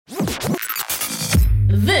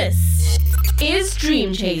This is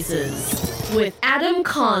Dream Chasers with Adam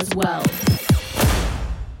Coswell.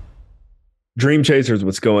 Dream Chasers,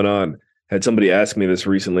 what's going on? Had somebody ask me this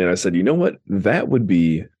recently, and I said, you know what? That would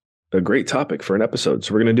be a great topic for an episode.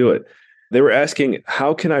 So we're going to do it. They were asking,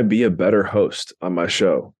 how can I be a better host on my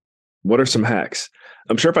show? What are some hacks?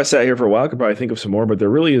 I'm sure if I sat here for a while, I could probably think of some more, but there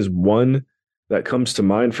really is one that comes to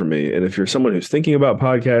mind for me. And if you're someone who's thinking about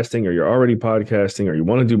podcasting, or you're already podcasting, or you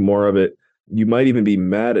want to do more of it, you might even be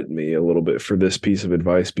mad at me a little bit for this piece of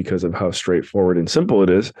advice because of how straightforward and simple it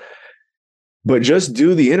is. But just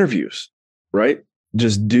do the interviews, right?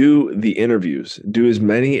 Just do the interviews. Do as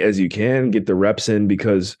many as you can, get the reps in,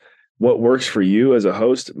 because what works for you as a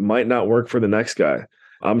host might not work for the next guy.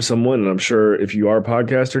 I'm someone, and I'm sure if you are a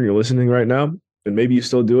podcaster and you're listening right now, and maybe you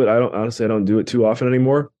still do it. I don't do it too often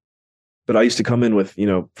anymore. But I used to come in with,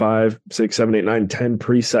 5, 6, 7, 8, 9, 10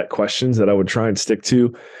 preset questions that I would try and stick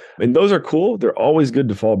to. And those are cool. They're always good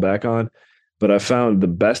to fall back on. But I found the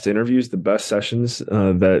best interviews, the best sessions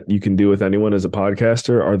that you can do with anyone as a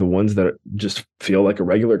podcaster are the ones that just feel like a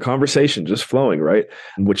regular conversation, just flowing, right?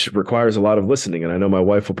 Which requires a lot of listening. And I know my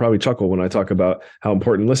wife will probably chuckle when I talk about how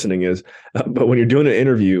important listening is. But when you're doing an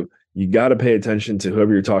interview, you got to pay attention to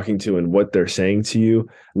whoever you're talking to and what they're saying to you.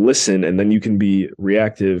 Listen, and then you can be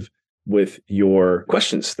reactive with your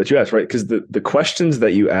questions that you ask, right? Because the questions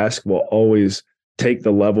that you ask will always take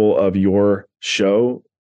the level of your show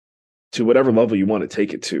to whatever level you want to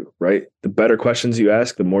take it to, right? The better questions you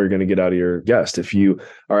ask, the more you're going to get out of your guest. If you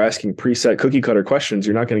are asking preset cookie cutter questions,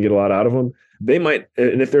 you're not going to get a lot out of them. They might,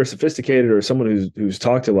 and if they're sophisticated or someone who's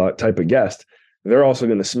talked a lot type of guest, they're also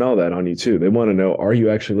going to smell that on you too. They want to know, are you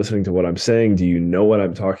actually listening to what I'm saying? Do you know what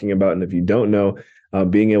I'm talking about? And if you don't know,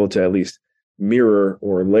 being able to at least mirror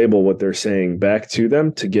or label what they're saying back to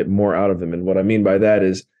them to get more out of them. And what I mean by that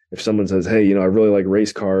is if someone says, hey, I really like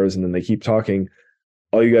race cars, and then they keep talking,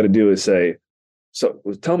 all you got to do is say, so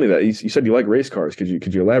tell me that. You said you like race cars. Could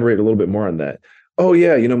you elaborate a little bit more on that? Oh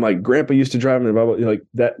yeah, my grandpa used to drive them, blah, blah, like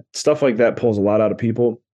that. Stuff like that pulls a lot out of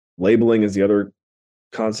people. Labeling is the other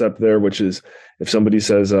concept there, which is if somebody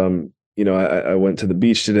says, I went to the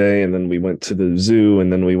beach today, and then we went to the zoo,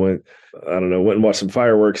 and then we went and watched some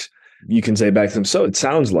fireworks. You can say back to them, so it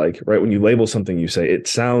sounds like, right? When you label something, you say it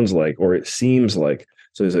sounds like, or it seems like.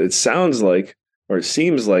 So it sounds like, or it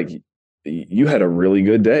seems like you had a really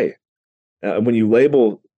good day. When you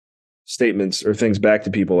label statements or things back to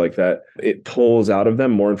people like that, it pulls out of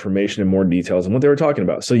them more information and more details on what they were talking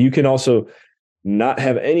about. So you can also not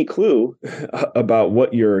have any clue about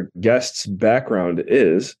what your guest's background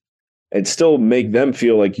is and still make them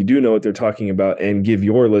feel like you do know what they're talking about and give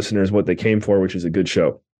your listeners what they came for, which is a good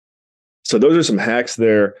show. So those are some hacks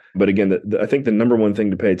there. But again, I think the number one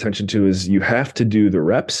thing to pay attention to is you have to do the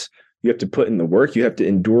reps. You have to put in the work. You have to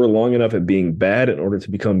endure long enough at being bad in order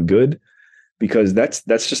to become good, because that's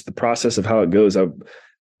just the process of how it goes.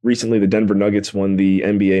 Recently, the Denver Nuggets won the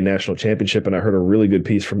NBA national championship, and I heard a really good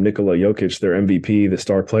piece from Nikola Jokic, their MVP, the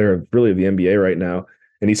star player really of the NBA right now.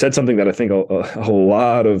 And he said something that I think a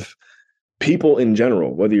lot of people in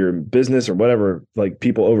general, whether you're in business or whatever, like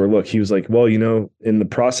people overlook. He was like, well, in the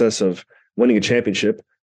process of winning a championship,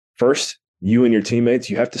 first, you and your teammates,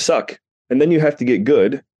 you have to suck, and then you have to get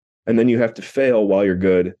good, and then you have to fail while you're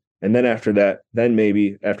good. And then after that, then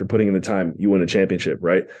maybe after putting in the time, you win a championship,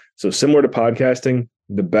 right? So similar to podcasting,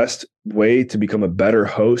 the best way to become a better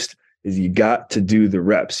host is you got to do the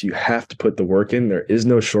reps. You have to put the work in. There is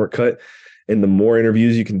no shortcut. And the more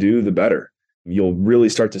interviews you can do, the better. You'll really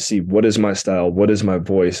start to see, what is my style? What is my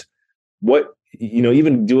voice?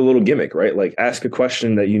 Even do a little gimmick, right? Like ask a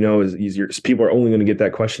question that is easier. People are only going to get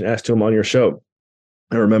that question asked to them on your show.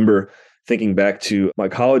 I remember thinking back to my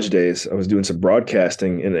college days, I was doing some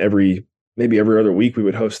broadcasting, and maybe every other week we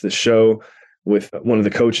would host this show with one of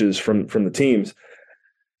the coaches from the teams.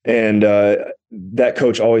 And that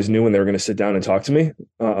coach always knew when they were going to sit down and talk to me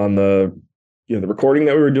on the recording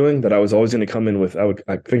that we were doing, that I was always going to come in with,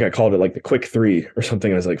 I think I called it like the quick 3 or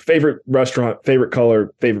something. I was like, favorite restaurant, favorite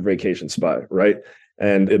color, favorite vacation spot, right?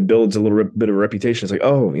 And it builds a little bit of a reputation. It's like,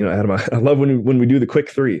 oh, Adam, I love when we do the quick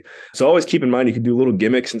 3. So always keep in mind, you can do little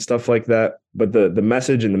gimmicks and stuff like that. But the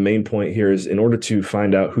message and the main point here is, in order to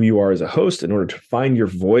find out who you are as a host, in order to find your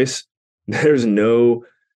voice, there's no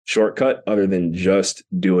shortcut other than just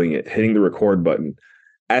doing it, hitting the record button.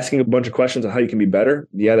 Asking a bunch of questions on how you can be better.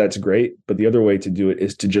 Yeah, that's great. But the other way to do it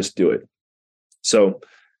is to just do it. So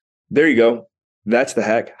there you go. That's the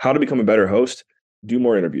hack. How to become a better host. do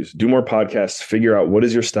more interviews, do more podcasts, figure out what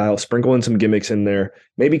is your style, sprinkle in some gimmicks in there,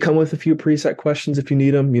 maybe come with a few preset questions if you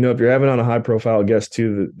need them. If you're having on a high profile guest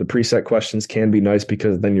too, the preset questions can be nice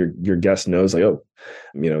because then your guest knows like, oh,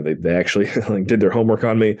 they actually like did their homework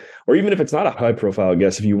on me. Or even if it's not a high profile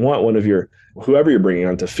guest, if you want one of whoever you're bringing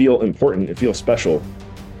on to feel important and feel special,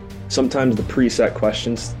 sometimes the preset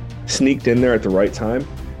questions sneaked in there at the right time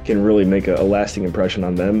can really make a lasting impression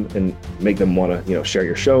on them and make them want to, share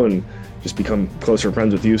your show and just become closer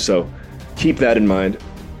friends with you. So keep that in mind,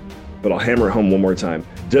 but I'll hammer it home one more time.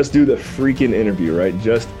 Just do the freaking interview, right?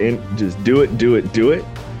 Just do it.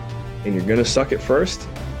 And you're going to suck at first,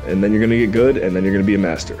 and then you're going to get good, and then you're going to be a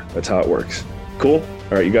master. That's how it works. Cool?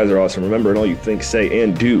 All right, you guys are awesome. Remember, in all you think, say,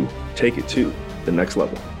 and do, take it to the next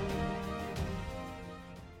level.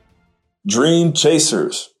 Dream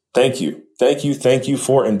Chasers, thank you. Thank you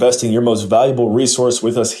for investing your most valuable resource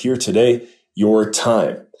with us here today, your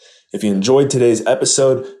time. If you enjoyed today's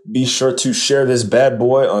episode, be sure to share this bad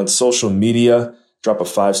boy on social media, drop a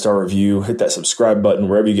 5-star review, hit that subscribe button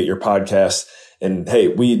wherever you get your podcasts. And hey,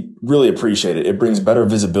 we really appreciate it. It brings better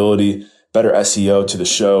visibility, better SEO to the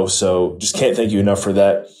show. So just can't thank you enough for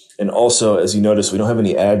that. And also, as you notice, we don't have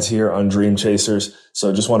any ads here on Dream Chasers.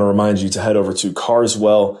 So just want to remind you to head over to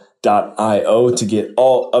carswell.io to get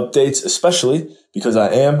all updates, especially because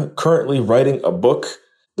I am currently writing a book.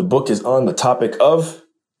 The book is on the topic of,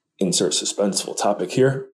 insert suspenseful topic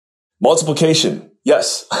here, multiplication.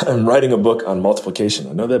 Yes, I'm writing a book on multiplication.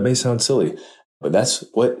 I know that may sound silly, but that's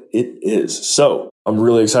what it is. So I'm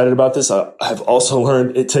really excited about this. I've also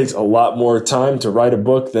learned it takes a lot more time to write a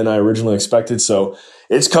book than I originally expected. So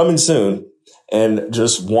it's coming soon. And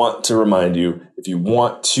just want to remind you, if you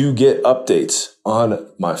want to get updates on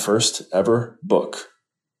my first ever book,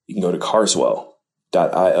 you can go to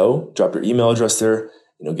carswell.io, drop your email address there,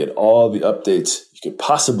 and you'll get all the updates you could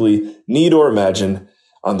possibly need or imagine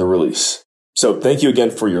on the release. So thank you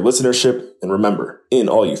again for your listenership. And remember, in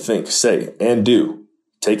all you think, say, and do,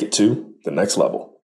 take it to the next level.